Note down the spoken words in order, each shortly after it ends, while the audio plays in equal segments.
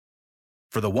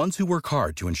For the ones who work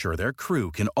hard to ensure their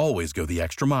crew can always go the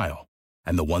extra mile,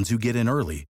 and the ones who get in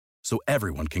early so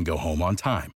everyone can go home on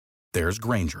time, there's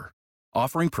Grainger,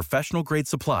 offering professional-grade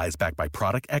supplies backed by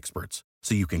product experts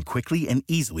so you can quickly and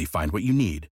easily find what you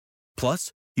need.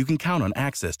 Plus, you can count on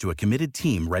access to a committed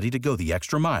team ready to go the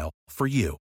extra mile for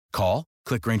you. Call,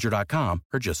 click Grainger.com,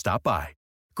 or just stop by.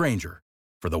 Grainger,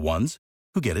 for the ones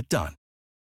who get it done.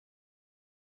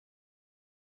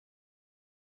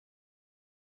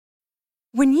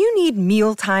 When you need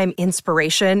mealtime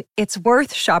inspiration, it's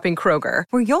worth shopping Kroger,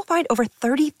 where you'll find over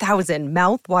 30,000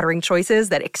 mouth-watering choices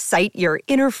that excite your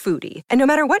inner foodie. And no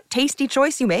matter what tasty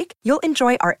choice you make, you'll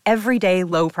enjoy our everyday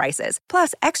low prices,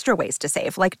 plus extra ways to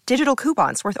save, like digital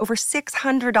coupons worth over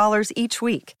 $600 each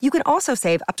week. You can also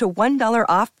save up to $1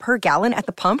 off per gallon at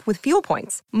the pump with fuel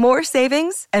points. More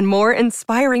savings and more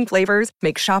inspiring flavors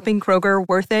make shopping Kroger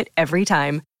worth it every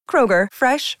time. Kroger,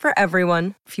 fresh for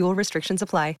everyone. Fuel restrictions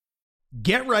apply.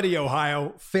 Get ready,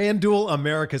 Ohio. FanDuel,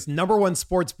 America's #1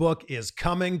 sportsbook, is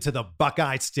coming to the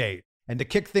Buckeye State. And to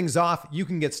kick things off, you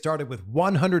can get started with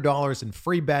 $100 in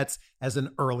free bets as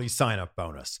an early sign-up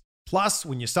bonus. Plus,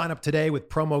 when you sign up today with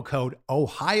promo code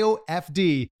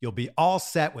OhioFD, you'll be all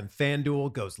set when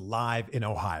FanDuel goes live in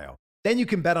Ohio. Then you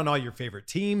can bet on all your favorite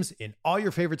teams in all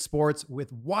your favorite sports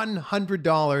with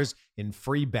 $100 in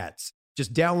free bets.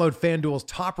 Just download FanDuel's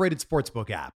top-rated sportsbook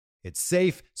app. It's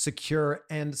safe, secure,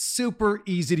 and super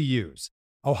easy to use.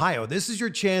 Ohio, this is your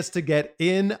chance to get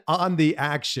in on the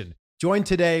action. Join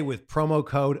today with promo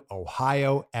code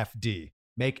OhioFD.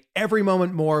 Make every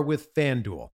moment more with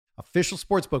FanDuel, official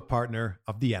sportsbook partner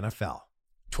of the NFL.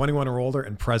 21 or older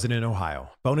and present in Ohio.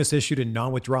 Bonus issued in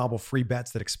non-withdrawable free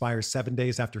bets that expire 7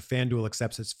 days after FanDuel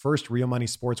accepts its first real money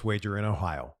sports wager in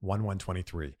Ohio,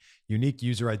 1/1/23. Unique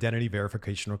user identity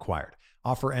verification required.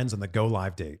 Offer ends on the go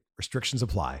live date. Restrictions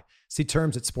apply. See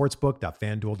terms at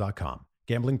sportsbook.fanduel.com.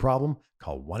 Gambling problem?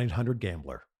 Call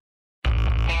 1-800-GAMBLER.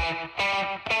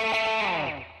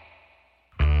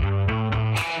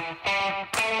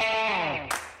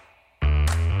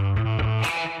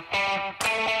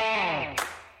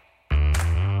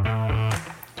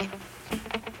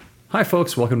 Hi,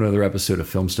 folks. Welcome to another episode of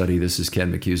Film Study. This is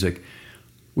Ken McCusick.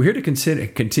 We're here to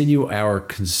continue our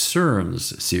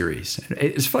concerns series.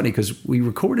 It's funny because we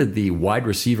recorded the wide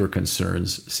receiver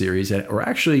concerns series, and we're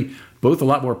actually both a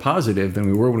lot more positive than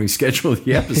we were when we scheduled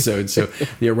the episode. So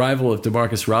the arrival of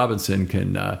Demarcus Robinson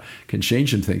can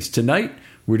change some things. Tonight,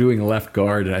 we're doing a left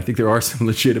guard, and I think there are some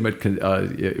legitimate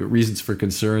reasons for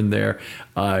concern there.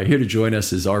 Here to join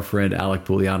us is our friend Alec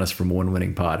Poulianis from One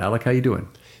Winning Pod. Alec, how you doing?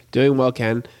 Doing well,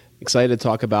 Ken. Excited to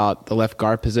talk about the left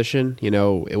guard position. You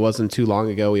know, it wasn't too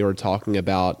long ago we were talking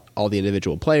about all the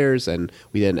individual players, and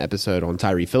we did an episode on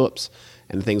Tyree Phillips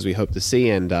and the things we hope to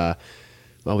see. And, well,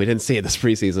 we didn't see it this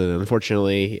preseason.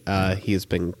 Unfortunately, he's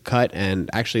been cut and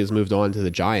actually has moved on to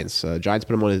the Giants. Giants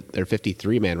put him on their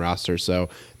 53-man roster, so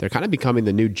they're kind of becoming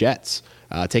the new Jets,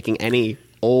 taking any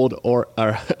old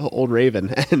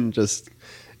Raven and just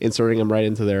inserting him right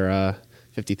into their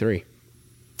 53.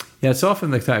 Yeah, it's often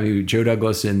the time. Joe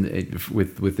Douglas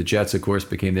with the Jets, of course,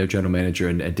 became their general manager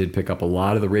and did pick up a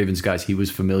lot of the Ravens guys he was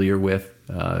familiar with,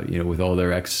 with all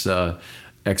their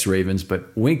ex-Ravens.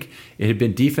 But Wink, it had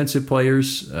been defensive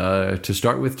players to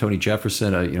start with. Tony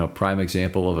Jefferson, a prime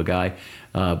example of a guy.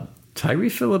 Tyree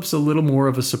Phillips, a little more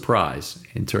of a surprise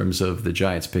in terms of the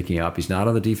Giants picking up. He's not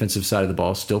on the defensive side of the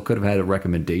ball. Still could have had a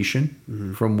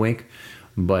recommendation from Wink.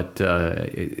 But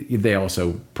they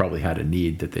also probably had a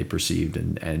need that they perceived.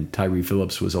 And Tyree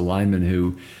Phillips was a lineman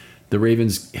who the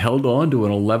Ravens held on to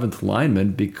an 11th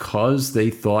lineman because they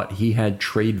thought he had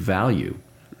trade value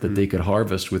that they could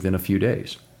harvest within a few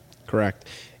days. Correct.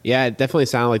 Yeah, it definitely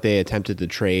sounded like they attempted to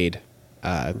trade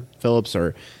Phillips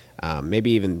or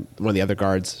maybe even one of the other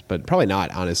guards, but probably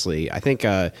not, honestly. I think,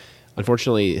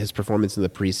 unfortunately, his performance in the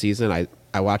preseason,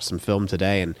 I watched some film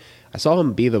today, and I saw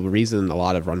him be the reason a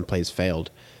lot of run plays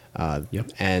failed.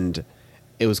 And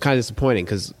it was kind of disappointing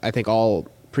because I think all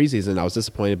preseason I was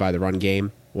disappointed by the run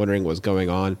game, wondering what was going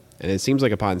on. And it seems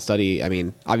like upon study, I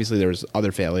mean, obviously there's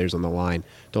other failures on the line,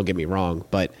 don't get me wrong,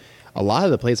 but a lot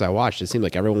of the plays I watched, it seemed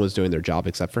like everyone was doing their job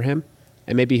except for him.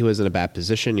 And maybe he was in a bad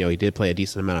position. He did play a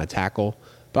decent amount of tackle,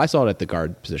 but I saw it at the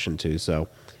guard position too. So,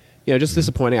 just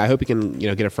disappointing. I hope he can,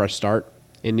 get a fresh start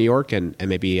in New York and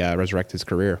maybe resurrect his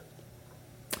career.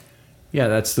 Yeah,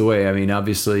 that's the way. I mean,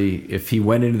 obviously, if he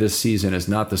went into this season as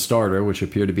not the starter, which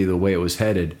appeared to be the way it was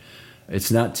headed, it's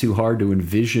not too hard to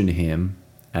envision him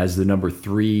as the number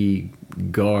 3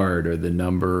 guard or the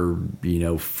number,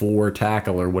 4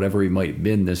 tackle or whatever he might have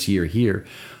been this year here,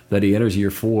 that he enters year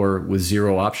 4 with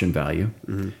 0 option value.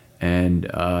 And,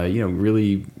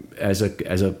 really as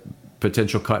a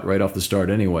potential cut right off the start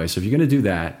anyway. So if you're going to do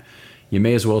that, you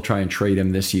may as well try and trade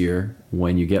him this year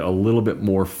when you get a little bit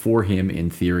more for him in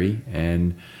theory.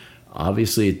 And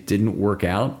obviously it didn't work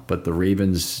out, but the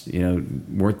Ravens,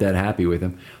 weren't that happy with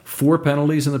him. 4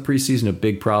 penalties in the preseason, a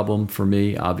big problem for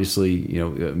me. Obviously, a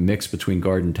mix between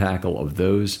guard and tackle of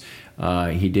those.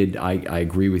 He did, I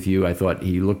agree with you. I thought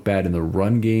he looked bad in the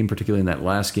run game, particularly in that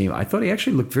last game. I thought he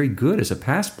actually looked very good as a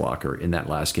pass blocker in that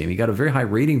last game. He got a very high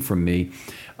rating from me,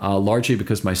 largely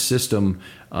because my system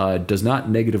does not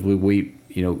negatively weight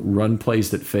run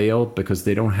plays that fail because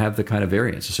they don't have the kind of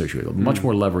variance associated with them. Much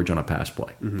more leverage on a pass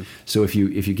play. So if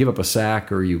you give up a sack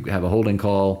or you have a holding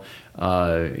call,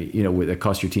 that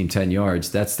costs your team 10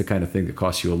 yards, that's the kind of thing that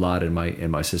costs you a lot in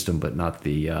my system, but not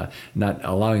not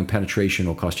allowing penetration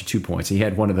will cost you 2 points. He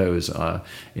had one of those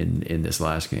in this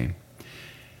last game.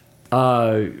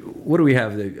 What do we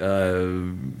have?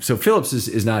 So Phillips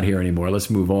is not here anymore. Let's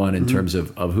move on in terms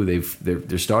of who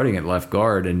they're starting at left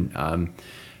guard. And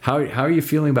how are you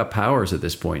feeling about Powers at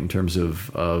this point in terms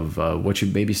of what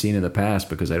you've maybe seen in the past?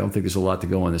 Because I don't think there's a lot to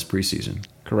go on this preseason.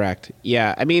 Correct.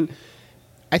 Yeah. I mean,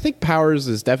 I think Powers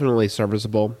is definitely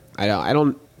serviceable.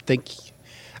 I think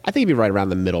he'd be right around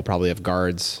the middle probably of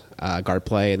guard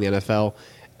play in the NFL.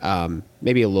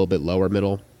 Maybe a little bit lower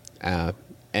middle.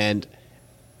 And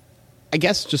I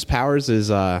guess just Powers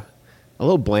is a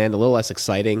little bland, a little less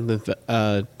exciting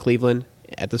than Cleveland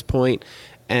at this point.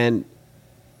 And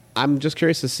I'm just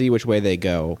curious to see which way they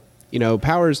go.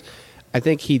 Powers, I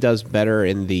think he does better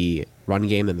in the run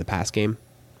game than the pass game.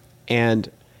 And,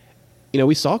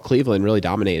 we saw Cleveland really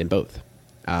dominate in both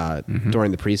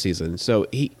during the preseason. So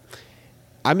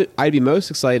I'd be most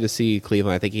excited to see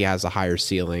Cleveland. I think he has a higher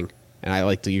ceiling, and I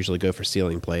like to usually go for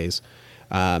ceiling plays.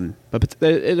 But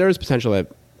there is potential that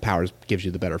Powers gives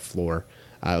you the better floor,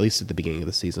 at least at the beginning of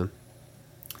the season.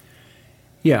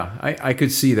 Yeah, I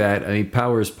could see that. I mean,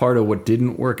 Powers, part of what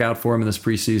didn't work out for him in this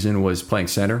preseason was playing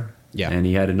center. Yeah. And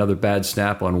he had another bad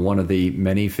snap on one of the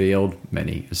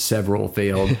several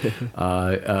failed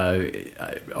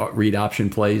read option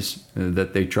plays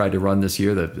that they tried to run this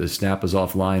year. The snap was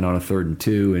offline on a 3rd and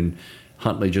 2, and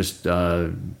Huntley just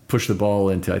pushed the ball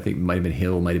into, I think it might have been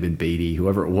Hill, might have been Beatty,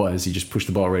 whoever it was. He just pushed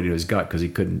the ball right into his gut because he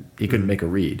couldn't make a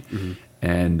read.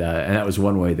 And that was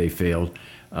one way they failed.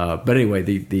 But anyway,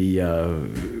 the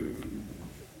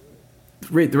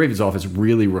Ravens offense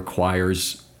really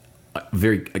requires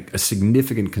a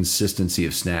significant consistency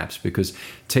of snaps, because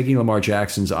taking Lamar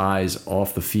Jackson's eyes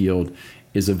off the field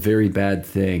is a very bad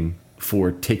thing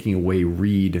for taking away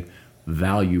read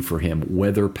value for him,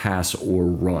 whether pass or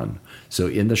run. So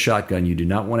in the shotgun, you do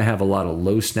not want to have a lot of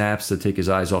low snaps that take his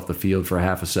eyes off the field for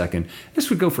half a second. This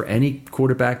would go for any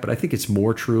quarterback, but I think it's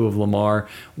more true of Lamar,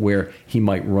 where he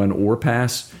might run or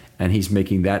pass, and he's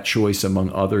making that choice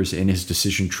among others in his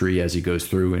decision tree as he goes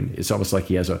through. And it's almost like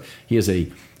he has a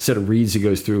set of reads he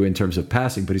goes through in terms of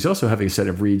passing, but he's also having a set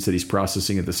of reads that he's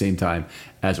processing at the same time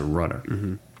as a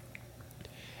runner.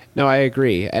 No, I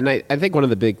agree. And I think one of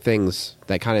the big things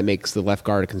that kind of makes the left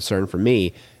guard a concern for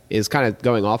me is kind of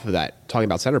going off of that, talking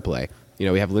about center play.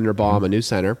 We have Linderbaum, a new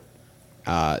center.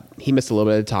 He missed a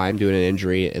little bit of time due to an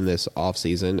injury in this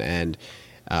offseason, and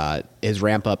his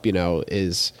ramp up,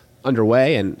 is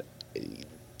underway. And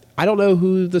I don't know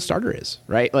who the starter is,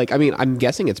 right? I'm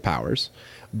guessing it's Powers,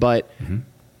 but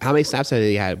how many snaps has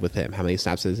he had with him? How many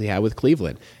snaps has he had with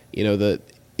Cleveland? The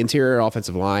interior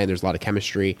offensive line, there's a lot of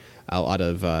chemistry, a lot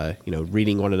of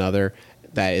reading one another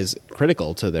that is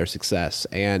critical to their success.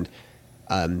 And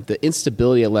the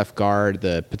instability at left guard,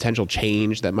 the potential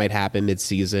change that might happen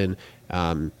midseason,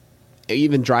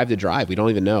 even drive to drive, we don't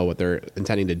even know what they're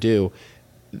intending to do.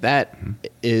 That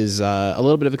is a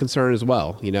little bit of a concern as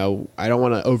well. I don't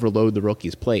want to overload the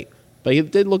rookie's plate, but he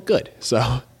did look good,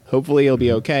 so hopefully he'll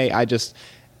be okay. I just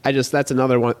that's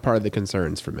another one part of the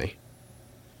concerns for me.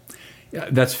 Yeah,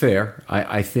 that's fair.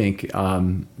 I think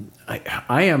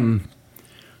I am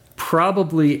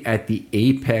probably at the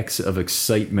apex of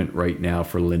excitement right now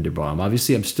for Linderbaum.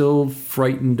 Obviously, I'm still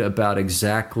frightened about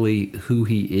exactly who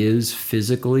he is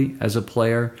physically as a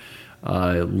player,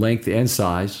 length and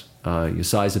size.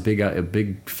 Size a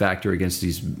big factor against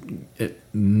these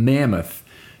mammoth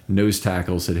nose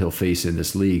tackles that he'll face in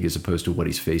this league as opposed to what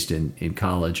he's faced in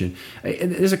college. And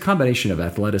there's a combination of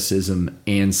athleticism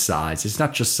and size. It's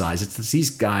not just size. It's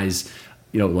these guys,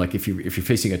 like if you're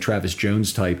facing a Travis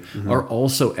Jones type, are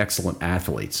also excellent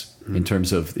athletes in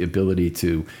terms of the ability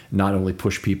to not only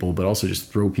push people, but also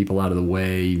just throw people out of the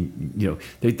way.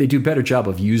 They do a better job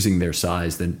of using their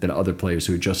size than other players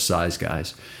who are just size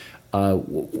guys.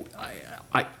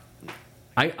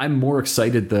 I I'm more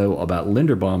excited, though, about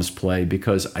Linderbaum's play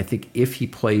because I think if he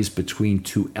plays between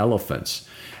two elephants,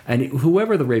 and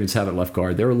whoever the Ravens have at left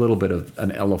guard, they're a little bit of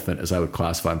an elephant, as I would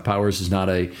classify him. Powers is not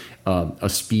a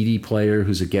speedy player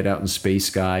who's a get-out-in-space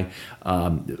guy.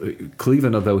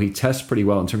 Cleveland, although he tests pretty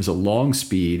well in terms of long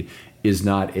speed, is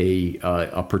not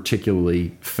a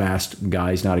particularly fast guy.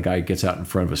 He's not a guy who gets out in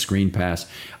front of a screen pass.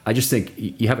 I just think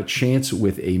you have a chance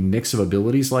with a mix of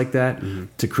abilities like that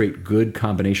to create good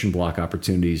combination block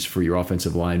opportunities for your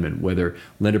offensive linemen, whether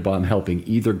Linderbaum helping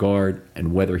either guard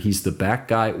and whether he's the back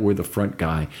guy or the front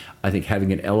guy. I think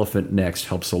having an elephant next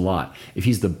helps a lot. If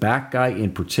he's the back guy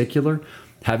in particular,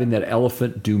 having that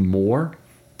elephant do more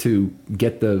to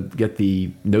get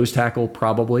the nose tackle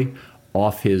probably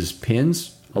off his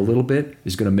pins a little bit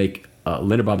is going to make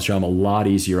Linderbaum's job a lot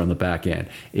easier on the back end.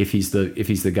 If he's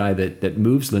the guy that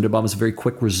moves, Linderbaum is a very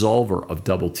quick resolver of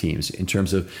double teams in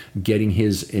terms of getting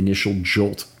his initial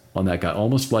jolt on that guy,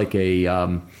 almost like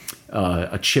a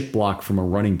chip block from a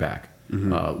running back.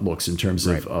 Looks in terms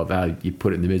of how you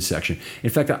put it in the midsection. In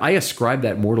fact, I ascribe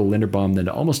that more to Linderbaum than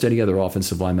to almost any other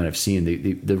offensive lineman I've seen.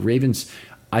 The Ravens,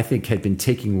 I think, had been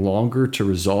taking longer to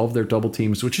resolve their double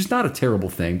teams, which is not a terrible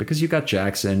thing because you've got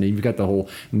Jackson and you've got the whole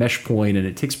mesh point, and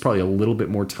it takes probably a little bit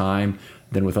more time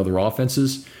than with other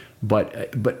offenses.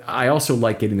 But I also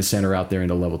like getting the center out there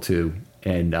into level 2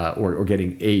 and or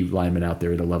getting a lineman out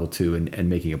there into level 2 and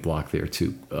making a block there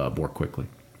too more quickly.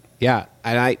 Yeah,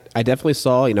 and I definitely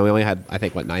saw, we only had, I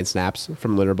think, 9 snaps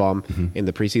from Linderbaum in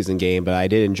the preseason game, but I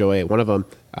did enjoy one of them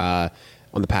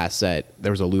on the pass set.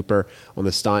 There was a looper on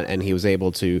the stunt, and he was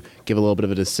able to give a little bit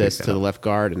of an assist to the left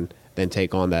guard and then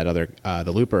take on that other,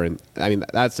 the looper. And, I mean,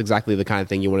 that's exactly the kind of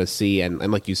thing you want to see.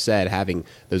 And like you said, having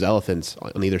those elephants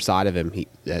on either side of him,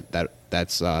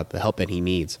 that's the help that he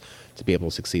needs to be able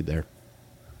to succeed there.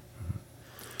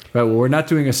 Right, well, we're not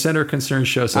doing a center concern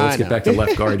show, so let's get back to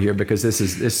left guard here because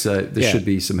this should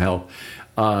be some help.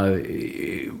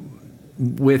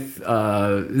 With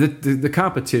the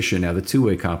competition now, the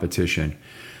two-way competition,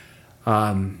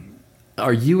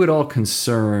 are you at all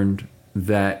concerned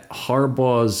that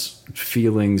Harbaugh's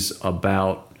feelings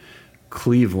about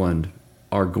Cleveland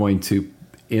are going to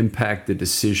impact the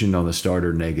decision on the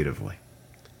starter negatively?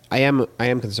 I am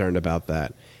concerned about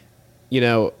that.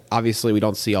 Obviously we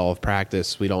don't see all of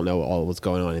practice. We don't know all of what's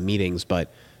going on in meetings, but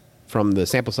from the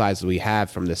sample size that we have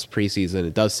from this preseason,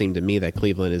 it does seem to me that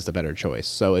Cleveland is the better choice.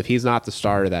 So if he's not the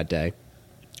starter that day,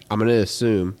 I'm going to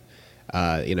assume,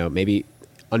 maybe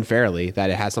unfairly, that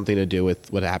it has something to do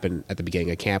with what happened at the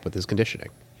beginning of camp with his conditioning.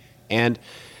 And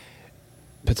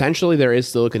potentially there is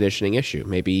still a conditioning issue.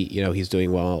 Maybe, he's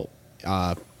doing well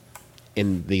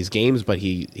in these games, but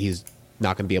he's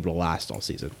not going to be able to last all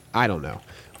season. I don't know.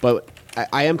 But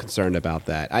I am concerned about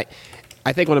that.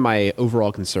 I think one of my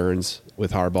overall concerns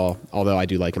with Harbaugh, although I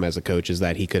do like him as a coach, is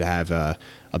that he could have a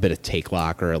bit of take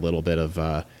lock or a little bit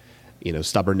of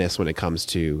stubbornness when it comes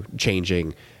to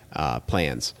changing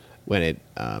plans. When it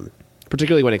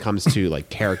particularly when it comes to like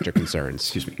character concerns,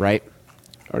 excuse me, right?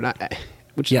 Or not?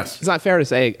 Which it's not fair to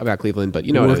say about Cleveland, but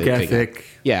work ethic,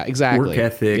 yeah, exactly, work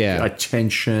ethic,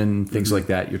 attention, things like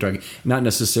that. You're talking not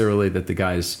necessarily that the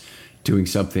guy's doing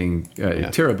something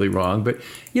terribly wrong, but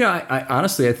I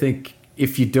honestly, I think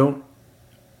if you don't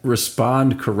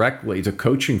respond correctly to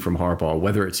coaching from Harbaugh,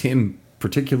 whether it's him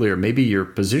particularly or maybe your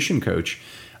position coach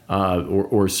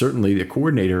or certainly the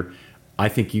coordinator, I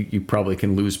think you probably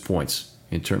can lose points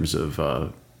in terms of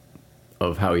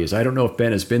how he is. I don't know if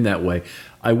Ben has been that way.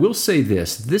 I will say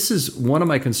this. This is one of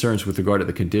my concerns with regard to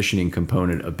the conditioning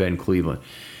component of Ben Cleveland.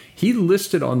 He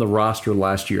listed on the roster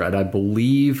last year at, I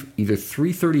believe, either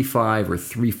 335 or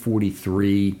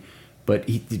 343, but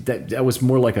that was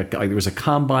more like there was a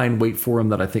combine weight for him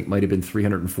that I think might have been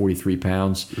 343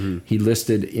 pounds. Mm-hmm. He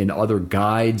listed in other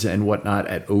guides and whatnot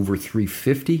at over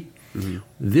 350. Mm-hmm.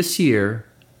 This year,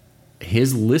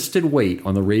 his listed weight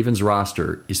on the Ravens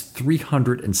roster is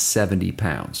 370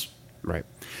 pounds. Right.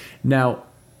 Now,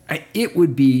 it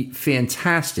would be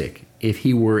fantastic if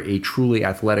he were a truly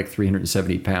athletic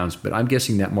 370 pounds, but I'm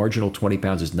guessing that marginal 20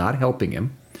 pounds is not helping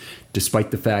him,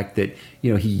 despite the fact that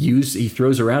he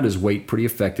throws around his weight pretty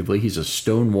effectively. He's a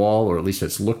stone wall, or at least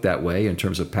it's looked that way in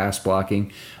terms of pass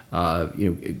blocking,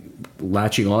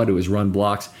 latching onto his run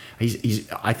blocks.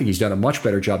 I think he's done a much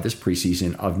better job this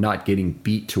preseason of not getting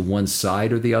beat to one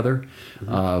side or the other,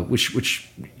 which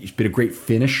he's been a great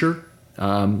finisher.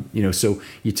 So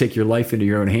you take your life into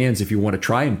your own hands if you want to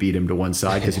try and beat him to one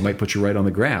side because he might put you right on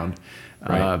the ground.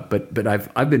 Right. But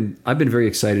I've been very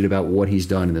excited about what he's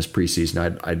done in this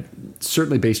preseason. I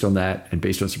certainly, based on that and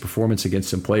based on some performance against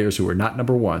some players who are not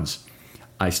number ones,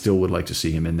 I still would like to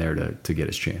see him in there to get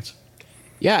his chance.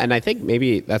 Yeah, and I think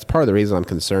maybe that's part of the reason I'm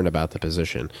concerned about the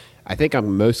position. I think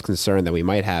I'm most concerned that we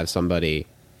might have somebody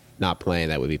not playing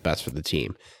that would be best for the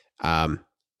team. And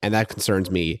that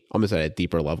concerns me almost at a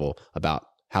deeper level about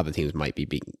how the teams might be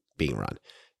being run.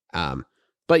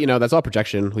 But that's all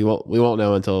projection. We won't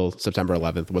know until September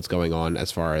 11th what's going on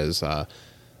as far as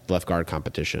left guard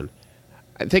competition.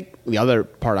 I think the other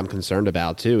part I'm concerned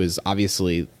about too is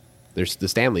obviously there's the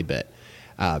Stanley bit.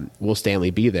 Will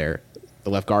Stanley be there? The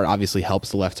left guard obviously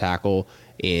helps the left tackle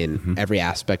in every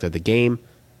aspect of the game.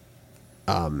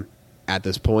 At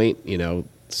this point,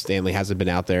 Stanley hasn't been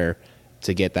out there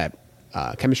to get that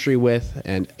chemistry with,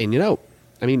 and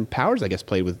Powers I guess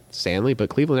played with Stanley, but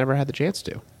Cleveland never had the chance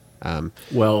to.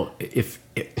 Well,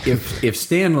 if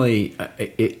Stanley,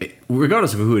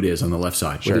 regardless of who it is on the left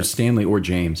side, whether it's Stanley or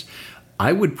James,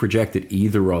 I would project that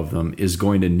either of them is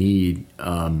going to need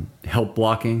help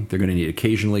blocking. They're going to need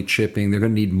occasionally chipping. They're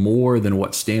going to need more than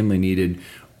what Stanley needed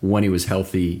when he was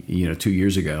healthy, 2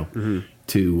 years ago,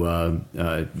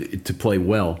 to play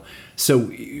well.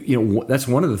 So that's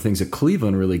one of the things that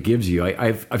Cleveland really gives you.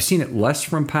 I've seen it less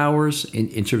from Powers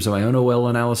in terms of my own OL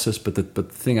analysis, but the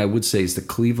thing I would say is that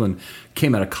Cleveland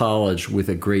came out of college with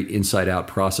a great inside-out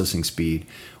processing speed,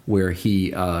 where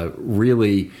he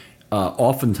really.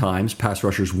 Oftentimes, pass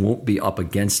rushers won't be up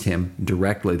against him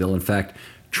directly. They'll, in fact,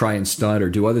 try and stun or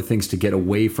do other things to get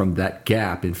away from that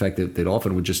gap. In fact, that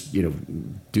often would just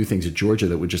do things at Georgia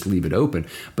that would just leave it open.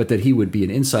 But that he would be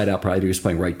an inside-out, probably he was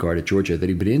playing right guard at Georgia, that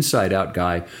he'd be an inside-out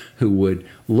guy who would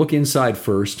look inside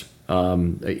first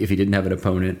if he didn't have an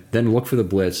opponent, then look for the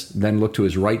blitz, then look to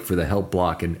his right for the help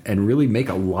block, and really make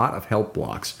a lot of help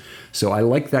blocks. So I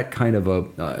like that kind of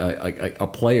a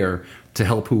player to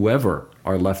help whoever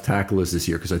our left tackle is this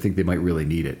year, because I think they might really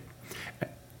need it.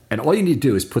 And all you need to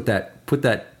do is put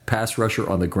that pass rusher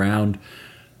on the ground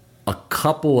a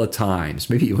couple of times,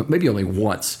 maybe only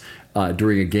once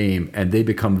during a game, and they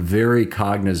become very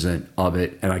cognizant of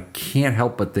it. And I can't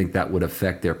help but think that would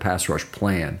affect their pass rush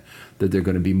plan, that they're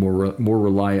going to be more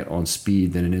reliant on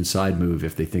speed than an inside move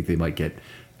if they think they might get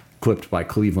clipped by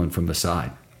Cleveland from the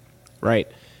side. Right.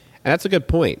 And that's a good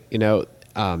point.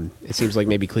 It seems like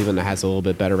maybe Cleveland has a little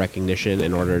bit better recognition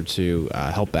in order to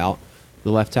help out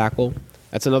the left tackle.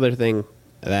 That's another thing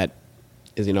that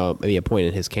is, maybe a point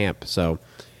in his camp. So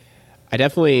I'm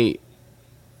just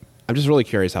really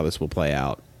curious how this will play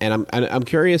out. And I'm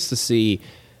curious to see,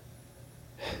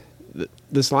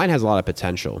 this line has a lot of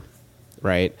potential,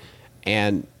 right?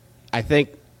 And I think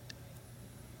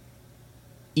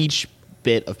each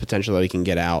bit of potential that we can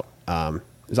get out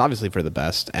is obviously for the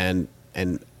best. And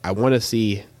I want to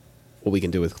see what we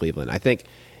can do with Cleveland. I think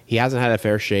he hasn't had a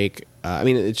fair shake.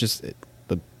 It's just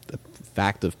the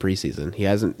fact of preseason. He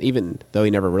hasn't, even though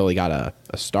he never really got a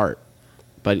start,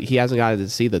 but he hasn't gotten to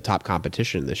see the top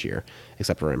competition this year,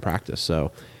 except for in practice.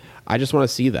 So I just want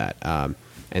to see that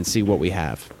and see what we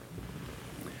have.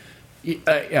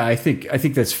 Yeah, I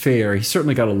think that's fair. He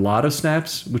certainly got a lot of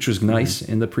snaps, which was nice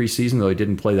in the preseason, though he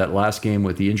didn't play that last game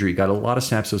with the injury. He got a lot of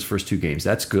snaps those first two games.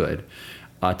 That's good.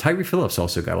 Tyree Phillips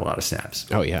also got a lot of snaps.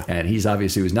 Oh, yeah. And he's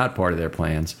obviously was not part of their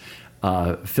plans.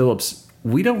 Phillips,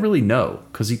 we don't really know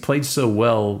because he played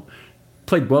well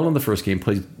in the first game,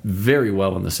 played very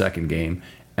well in the second game,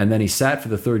 and then he sat for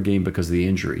the third game because of the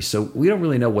injury. So we don't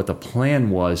really know what the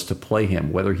plan was to play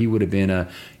him, whether he would have been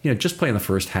just playing the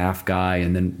first half guy,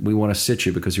 and then we want to sit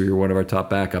you because you're one of our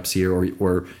top backups here,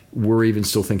 or we're even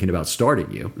still thinking about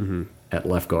starting you at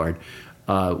left guard.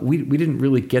 We didn't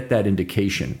really get that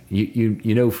indication.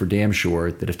 You know for damn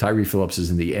sure that if Tyree Phillips is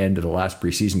in the end of the last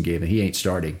preseason game, then he ain't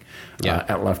starting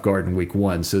at left guard in week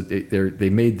one. So they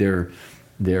made their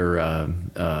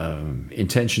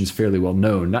intentions fairly well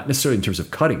known, not necessarily in terms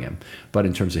of cutting him, but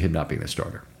in terms of him not being the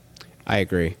starter. I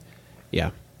agree.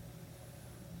 Yeah.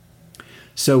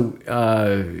 So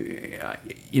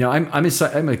I'm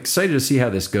excited to see how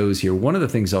this goes here. One of the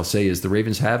things I'll say is the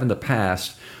Ravens have in the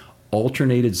past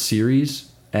alternated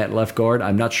series at left guard.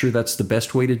 I'm not sure that's the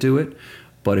best way to do it,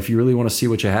 but if you really want to see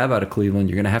what you have out of Cleveland,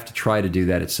 you're going to have to try to do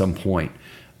that at some point.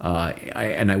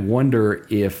 I wonder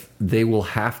if they will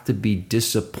have to be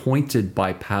disappointed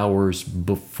by Powers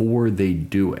before they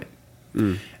do it.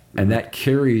 And that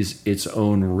carries its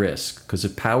own risk, because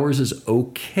if Powers is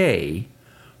okay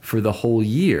for the whole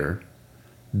year,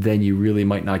 then you really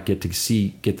might not get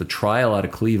the trial out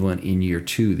of Cleveland in year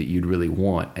two that you'd really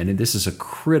want. And this is a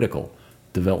critical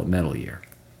developmental year.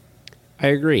 I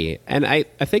agree. And I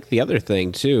think the other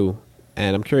thing, too,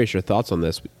 and I'm curious your thoughts on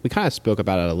this, we kind of spoke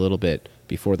about it a little bit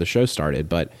before the show started,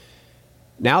 but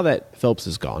now that Phillips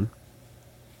is gone,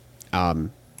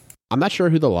 I'm not sure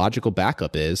who the logical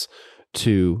backup is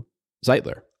to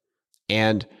Zeitler.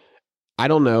 And I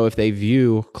don't know if they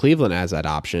view Cleveland as that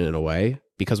option in a way,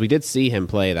 because we did see him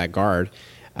play that guard,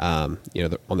 on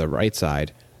the right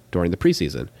side during the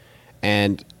preseason.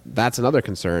 And that's another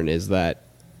concern, is that,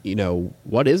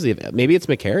 what is maybe it's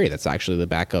McCary that's actually the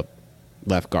backup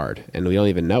left guard, and we don't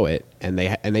even know it. And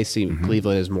they see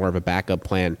Cleveland as more of a backup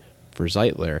plan for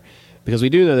Zeitler, because we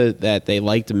do know that they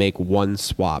like to make one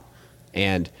swap,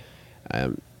 and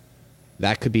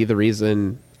that could be the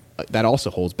reason that also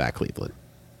holds back Cleveland.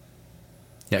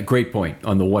 Yeah, great point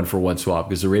on the 1-for-1 swap,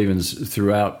 because the Ravens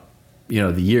throughout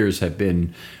the years have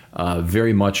been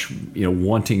very much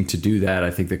wanting to do that.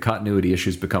 I think the continuity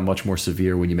issues become much more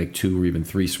severe when you make 2 or even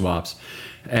 3 swaps.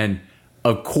 And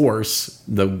of course,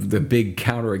 the big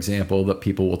counterexample that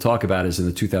people will talk about is in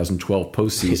the 2012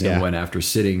 postseason when, after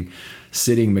sitting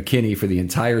McKinney for the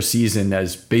entire season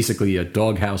as basically a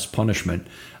doghouse punishment,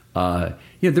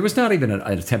 there was not even an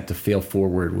attempt to fail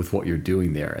forward with what you're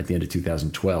doing there at the end of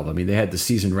 2012. I mean, they had the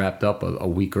season wrapped up a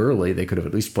week early. They could have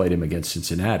at least played him against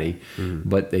Cincinnati,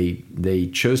 but they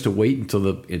chose to wait until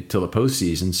the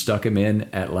postseason, stuck him in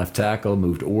at left tackle,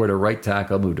 moved Orr to right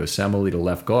tackle, moved Osemele to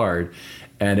left guard,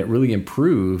 and it really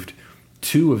improved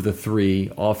 2 of the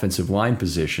 3 offensive line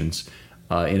positions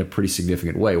in a pretty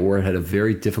significant way. Orr had a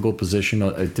very difficult position,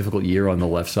 a difficult year on the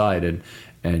left side,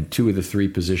 and 2 of the 3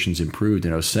 positions improved,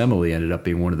 and Osemele ended up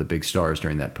being one of the big stars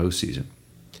during that postseason.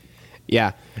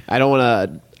 Yeah, I don't want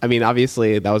to. I mean,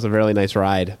 obviously that was a really nice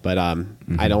ride, but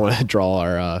I don't want to draw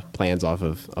our plans off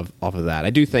of that. I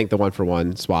do think the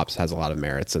 1-for-1 swaps has a lot of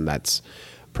merits, and that's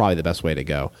probably the best way to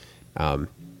go.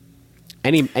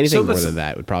 Anything more than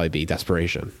that would probably be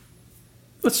desperation.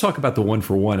 Let's talk about the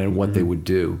 1-for-1 and what they would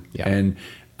do. Yeah. And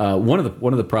one of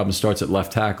the problems starts at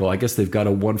left tackle. I guess they've got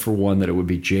a 1-for-1 that it would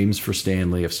be James for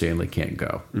Stanley if Stanley can't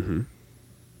go. From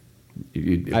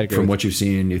what you've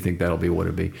seen, you think that'll be what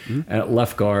it'd be. And at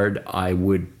left guard, I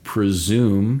would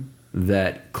presume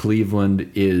that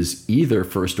Cleveland is either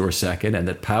first or second, and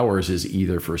that Powers is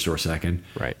either first or second.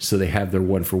 Right. So they have their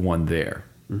 1-for-1 there.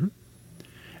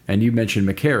 And you mentioned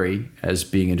McCary as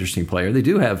being an interesting player. They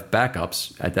do have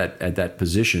backups at that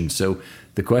position. So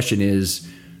the question is,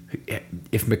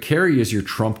 if McCary is your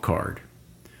trump card,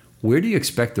 where do you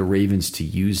expect the Ravens to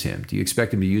use him? Do you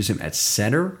expect them to use him at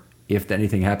center if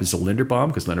anything happens to Linderbaum?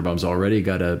 Because Linderbaum's already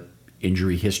got a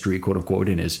injury history, quote unquote,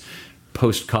 in his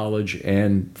post-college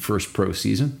and first pro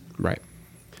season. Right.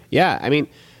 Yeah, I mean,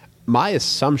 my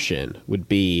assumption would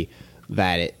be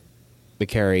that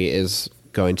McCary is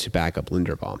going to back up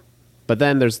Linderbaum. But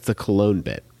then there's the Cologne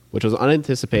bit, which was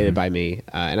unanticipated by me,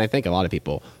 and I think a lot of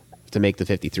people, to make the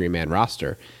 53-man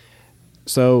roster.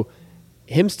 So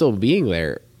him still being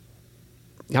there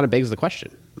kind of begs the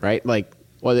question, right? Like,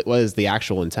 what is the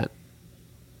actual intent?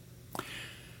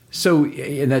 So,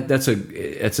 and that's a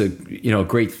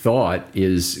great thought.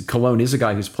 Is Cologne is a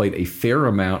guy who's played a fair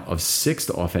amount of 6th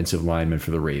offensive lineman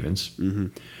for the Ravens.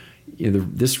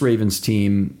 This Ravens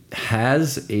team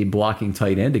has a blocking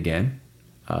tight end again.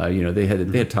 They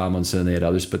had Tomlinson, they had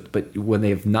others, but when they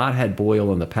have not had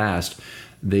Boyle in the past,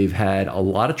 they've had a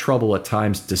lot of trouble at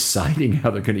times deciding how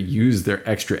they're going to use their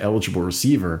extra eligible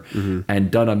receiver, and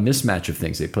done a mismatch of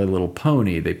things. They played a little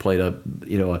pony. They played a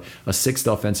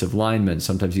 6th offensive lineman.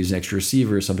 Sometimes use an extra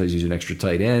receiver. Sometimes use an extra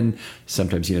tight end.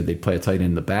 Sometimes they'd play a tight end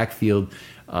in the backfield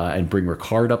and bring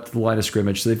Ricard up to the line of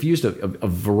scrimmage. So they've used a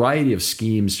variety of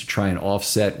schemes to try and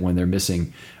offset when they're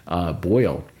missing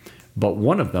Boyle. But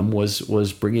one of them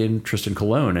was bringing in Tristan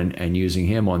Cologne and using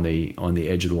him on the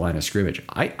edge of the line of scrimmage.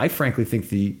 I frankly think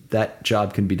that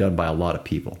job can be done by a lot of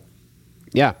people.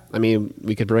 Yeah, I mean,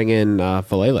 we could bring in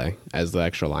Falele as the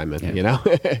extra lineman,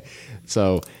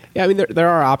 So, yeah, I mean, there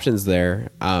are options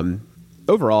there.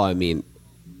 Overall, I mean,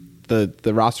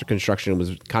 the roster construction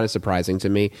was kind of surprising to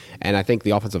me, and I think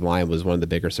the offensive line was one of the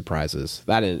bigger surprises.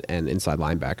 That and inside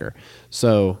linebacker.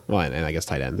 So, and I guess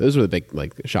tight end. Those were the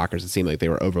big shockers. It seemed like they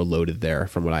were overloaded there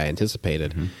from what I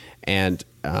anticipated. And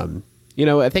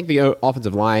I think the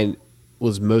offensive line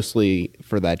was mostly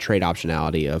for that trade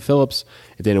optionality of Phillips.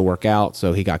 It didn't work out,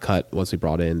 so he got cut once we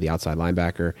brought in the outside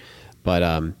linebacker.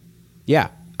 But yeah,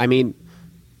 I mean,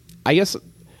 I guess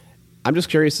I'm just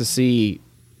curious to see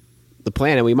the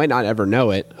plan, and we might not ever know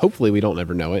it. Hopefully we don't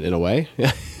ever know it in a way,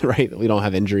 right? We don't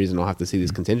have injuries and don't have to see these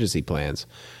contingency plans.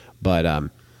 But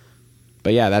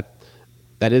yeah,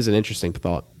 that is an interesting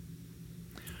thought.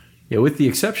 Yeah, with the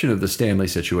exception of the Stanley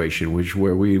situation,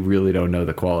 where we really don't know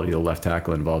the quality of the left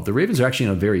tackle involved, the Ravens are actually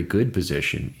in a very good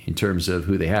position in terms of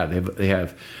who they have. They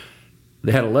had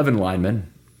 11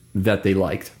 linemen that they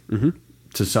liked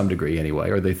to some degree anyway,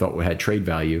 or they thought had trade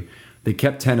value. They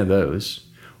kept 10 of those.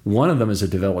 One of them is a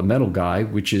developmental guy,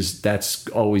 that's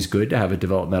always good to have a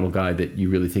developmental guy that you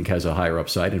really think has a higher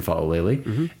upside in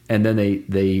Fa'alele. And then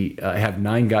they have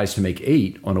 9 guys to make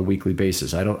 8 on a weekly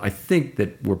basis. I think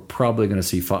that we're probably going to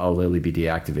see Fa'alele be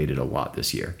deactivated a lot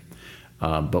this year.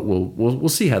 But we'll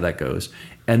see how that goes.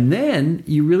 And then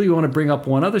you really want to bring up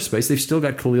one other space. They've still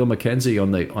got Khalil McKenzie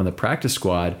on the practice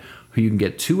squad, who you can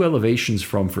get 2 elevations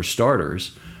from for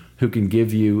starters, who can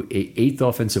give you a 8th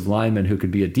offensive lineman who could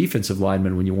be a defensive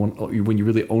lineman when you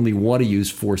really only want to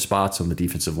use 4 spots on the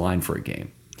defensive line for a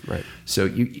game. Right. So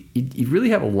you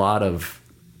really have a lot of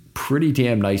pretty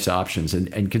damn nice options.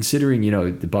 And considering,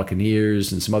 the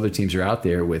Buccaneers and some other teams are out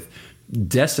there with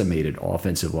decimated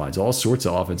offensive lines, all sorts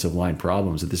of offensive line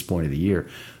problems at this point of the year,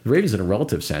 the Ravens in a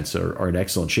relative sense are in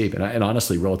excellent shape. And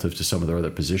honestly, relative to some of their other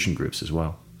position groups as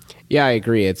well. Yeah, I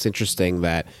agree. It's interesting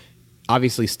that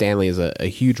obviously Stanley is a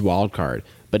huge wild card,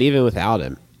 but even without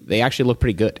him, they actually look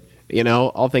pretty good,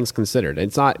 all things considered.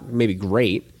 It's not maybe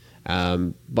great,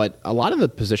 but a lot of the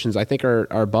positions I think are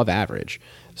above average.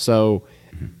 So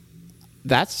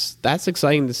that's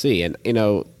exciting to see. And,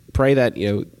 pray that,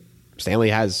 Stanley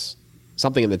has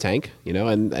something in the tank,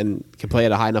 and can play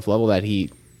at a high enough level that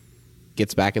he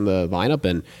gets back in the lineup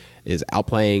and is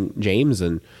outplaying James.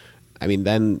 And I mean,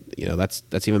 then,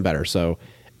 that's even better. So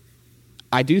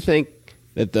I do think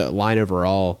that the line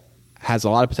overall has a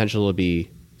lot of potential to be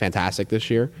fantastic this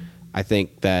year. I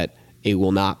think that it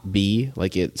will not be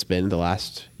like it's been the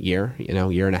last year,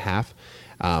 year and a half,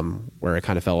 where it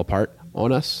kind of fell apart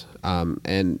on us.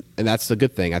 And that's the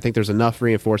good thing. I think there's enough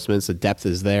reinforcements. The depth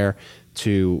is there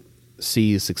to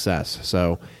see success.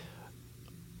 So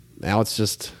now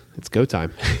it's go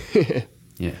time.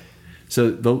 Yeah.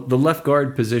 So the left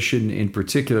guard position in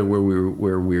particular,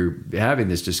 where we're having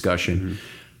this discussion,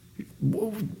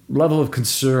 level of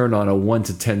concern on a 1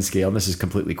 to 10 scale, and this is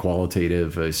completely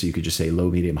qualitative, so you could just say low,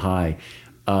 medium, high,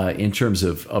 in terms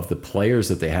of the players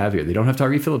that they have here. They don't have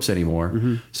Tyree Phillips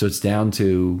anymore, so it's down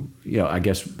to, I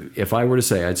guess if I were to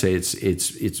say, I'd say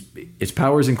it's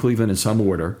Powers in Cleveland in some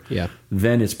order. Yeah.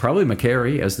 Then it's probably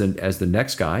McCary as the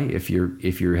next guy if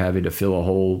you're having to fill a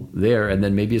hole there, and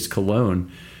then maybe it's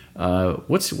Cologne.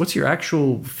 What's your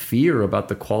actual fear about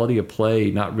the quality of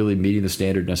play not really meeting the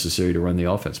standard necessary to run the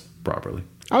offense properly?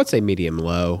 I would say medium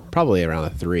low, probably around a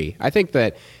 3. I think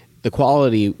that the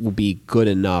quality will be good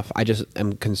enough. I just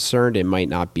am concerned it might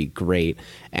not be great,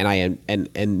 and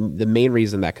and the main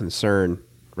reason that concern,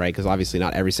 right? Because obviously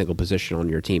not every single position on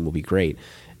your team will be great,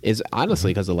 is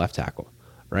honestly because of left tackle,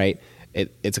 right?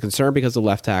 It's a concern because of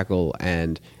left tackle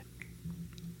and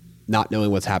not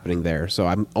knowing what's happening there. So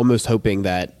I'm almost hoping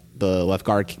that the left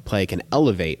guard play can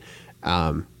elevate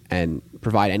and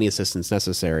provide any assistance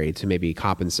necessary to maybe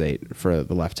compensate for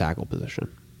the left tackle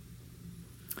position.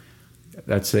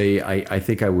 I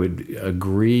think I would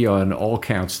agree on all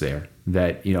counts there,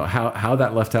 that how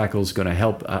that left tackle is going to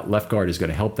help, left guard is going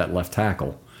to help that left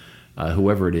tackle,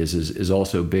 whoever it is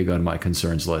also big on my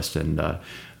concerns list. And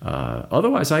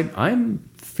otherwise, I'm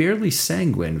fairly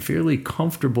sanguine, fairly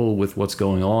comfortable with what's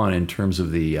going on in terms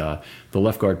of the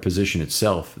left guard position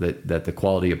itself, that the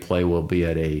quality of play will be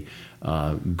at a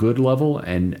good level.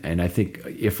 And I think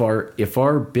if our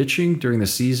bitching during the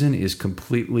season is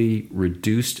completely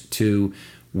reduced to,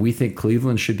 we think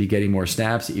Cleveland should be getting more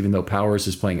snaps, even though Powers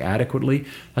is playing adequately,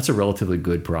 that's a relatively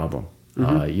good problem.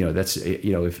 That's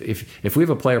if we have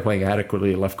a player playing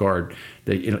adequately at left guard,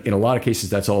 that in a lot of cases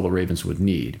that's all the Ravens would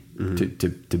need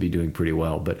to be doing pretty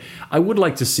well. But I would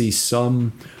like to see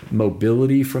some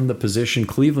mobility from the position.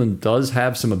 Cleveland does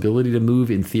have some ability to move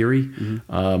in theory.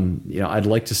 I'd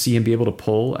like to see him be able to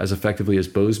pull as effectively as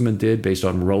Bozeman did based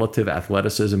on relative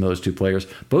athleticism of those two players.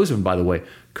 Bozeman, by the way,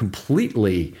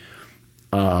 completely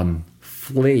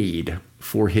flayed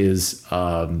for his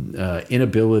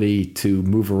inability to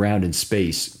move around in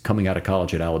space coming out of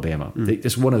college at Alabama.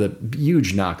 It's one of the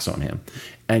huge knocks on him.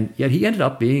 And yet he ended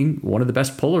up being one of the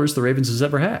best pullers the Ravens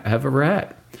have ever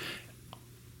had.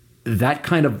 That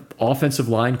kind of offensive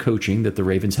line coaching that the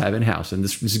Ravens have in-house, and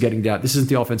this is getting down, this isn't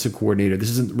the offensive coordinator, this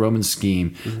isn't Roman's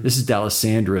scheme, this is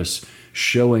D'Alessandro's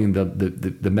showing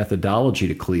the methodology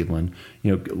to Cleveland,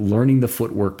 learning the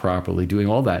footwork properly, doing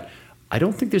all that. I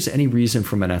don't think there's any reason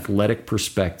from an athletic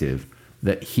perspective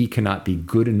that he cannot be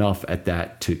good enough at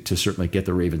that to certainly get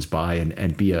the Ravens by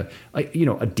and be a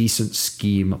decent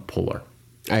scheme puller.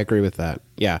 I agree with that.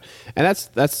 Yeah. And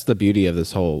that's the beauty of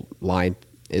this whole line,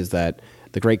 is that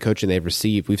the great coaching they've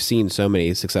received, we've seen so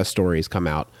many success stories come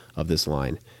out of this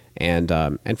line. And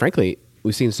frankly,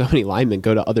 we've seen so many linemen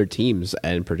go to other teams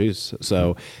and produce.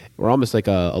 So we're almost like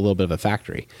a little bit of a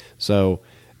factory. So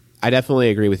I definitely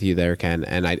agree with you there, Ken.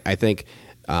 And I think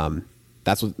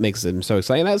that's what makes him so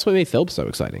exciting. That's what made Phillips so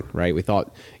exciting, right? We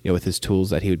thought, with his tools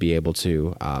that he would be able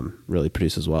to really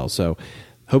produce as well. So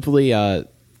hopefully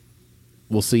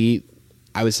we'll see,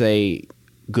 I would say,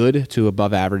 good to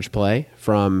above average play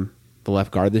from the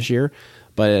left guard this year.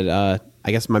 But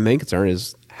I guess my main concern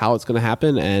is how it's going to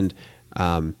happen and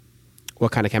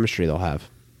what kind of chemistry they'll have.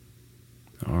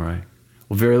 All right.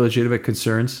 Well, very legitimate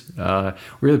concerns.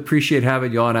 Really appreciate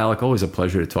having you on, Alec. Always a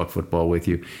pleasure to talk football with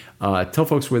you. Tell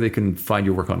folks where they can find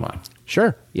your work online.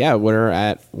 Sure. Yeah, we're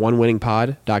at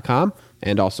onewinningpod.com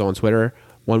and also on Twitter,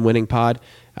 onewinningpod.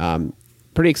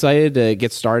 Pretty excited to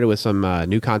get started with some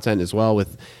new content as well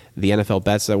with the NFL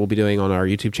bets that we'll be doing on our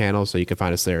YouTube channel, so you can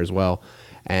find us there as well.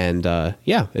 And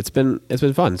it's been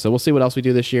fun. So we'll see what else we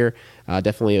do this year.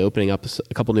 Definitely opening up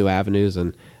a couple new avenues,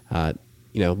 and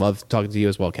love talking to you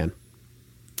as well, Ken.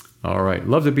 All right.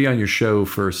 Love to be on your show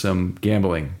for some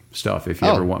gambling stuff if you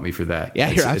ever want me for that. Yeah,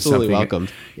 you're absolutely welcome.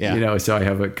 Yeah. So I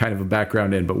have a kind of a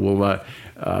background in, but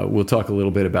we'll talk a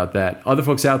little bit about that. Other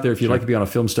folks out there, if you'd like to be on a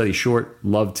film study short,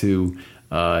 love to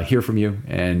hear from you,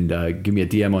 and give me a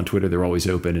DM on Twitter. They're always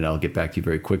open, and I'll get back to you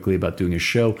very quickly about doing a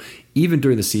show. Even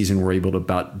during the season, we're able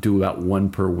to do about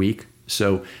one per week.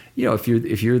 So, if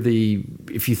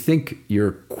you think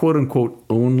you're quote unquote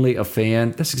only a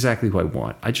fan, that's exactly who I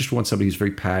want. I just want somebody who's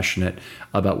very passionate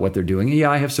about what they're doing. And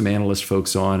yeah, I have some analyst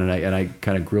folks on, and I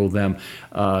kind of grill them.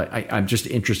 I'm just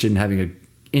interested in having an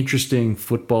interesting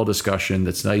football discussion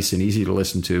that's nice and easy to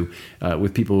listen to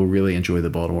with people who really enjoy the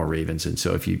Baltimore Ravens. And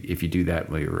so if you do that,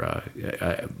 we're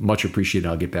much appreciated.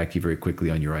 I'll get back to you very quickly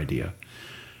on your idea.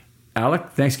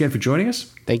 Alec, thanks again for joining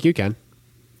us. Thank you, Ken.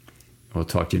 We'll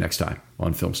talk to you next time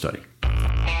on Film Study.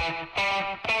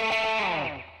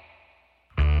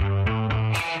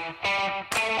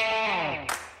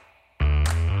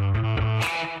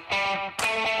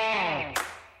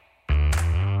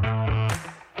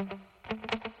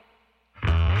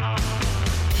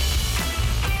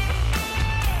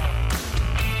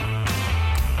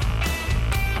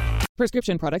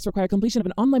 Prescription products require completion of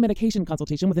an online medication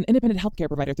consultation with an independent healthcare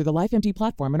provider through the LifeMD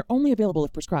platform and are only available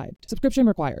if prescribed. Subscription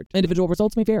required. Individual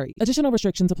results may vary. Additional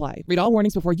restrictions apply. Read all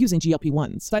warnings before using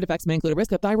GLP-1s. Side effects may include a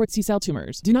risk of thyroid C-cell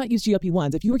tumors. Do not use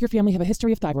GLP-1s if you or your family have a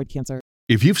history of thyroid cancer.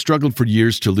 If you've struggled for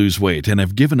years to lose weight and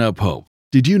have given up hope,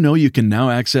 did you know you can now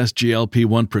access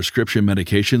GLP-1 prescription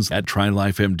medications at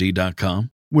TryLifeMD.com?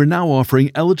 We're now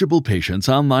offering eligible patients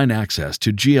online access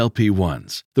to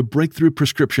GLP-1s, the breakthrough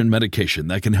prescription medication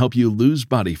that can help you lose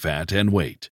body fat and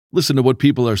weight. Listen to what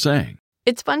people are saying.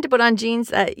 It's fun to put on jeans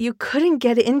that you couldn't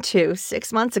get into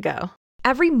 6 months ago.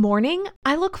 Every morning,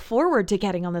 I look forward to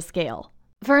getting on the scale.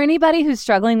 For anybody who's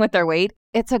struggling with their weight,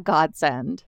 it's a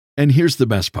godsend. And here's the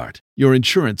best part. Your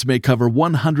insurance may cover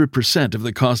 100% of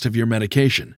the cost of your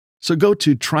medication. So go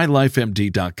to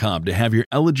TryLifeMD.com to have your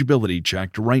eligibility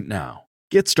checked right now.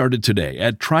 Get started today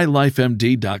at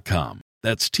TryLifeMD.com.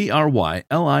 That's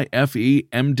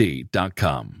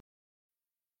TryLifeMD.com.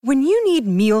 When you need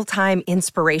mealtime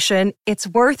inspiration, it's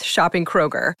worth shopping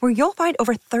Kroger, where you'll find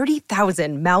over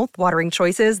 30,000 mouth-watering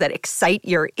choices that excite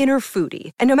your inner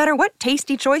foodie. And no matter what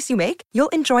tasty choice you make, you'll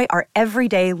enjoy our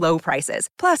everyday low prices,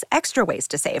 plus extra ways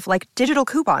to save, like digital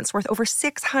coupons worth over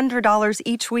 $600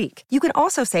 each week. You can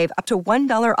also save up to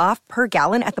 $1 off per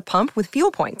gallon at the pump with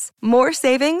fuel points. More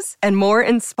savings and more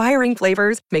inspiring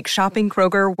flavors make shopping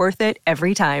Kroger worth it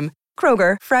every time.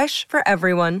 Kroger, fresh for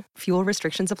everyone. Fuel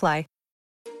restrictions apply.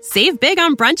 Save big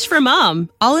on brunch for mom,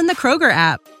 all in the Kroger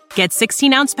app. Get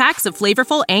 16-ounce packs of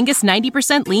flavorful Angus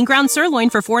 90% lean ground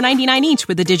sirloin for $4.99 each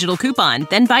with a digital coupon.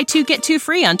 Then buy 2, get 2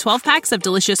 free on 12 packs of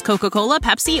delicious Coca-Cola,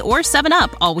 Pepsi, or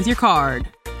 7-Up, all with your card.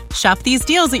 Shop these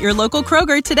deals at your local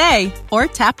Kroger today, or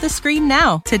tap the screen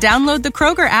now to download the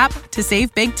Kroger app to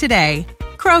save big today.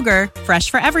 Kroger, fresh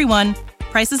for everyone.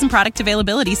 Prices and product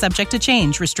availability subject to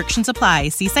change. Restrictions apply.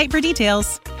 See site for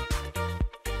details.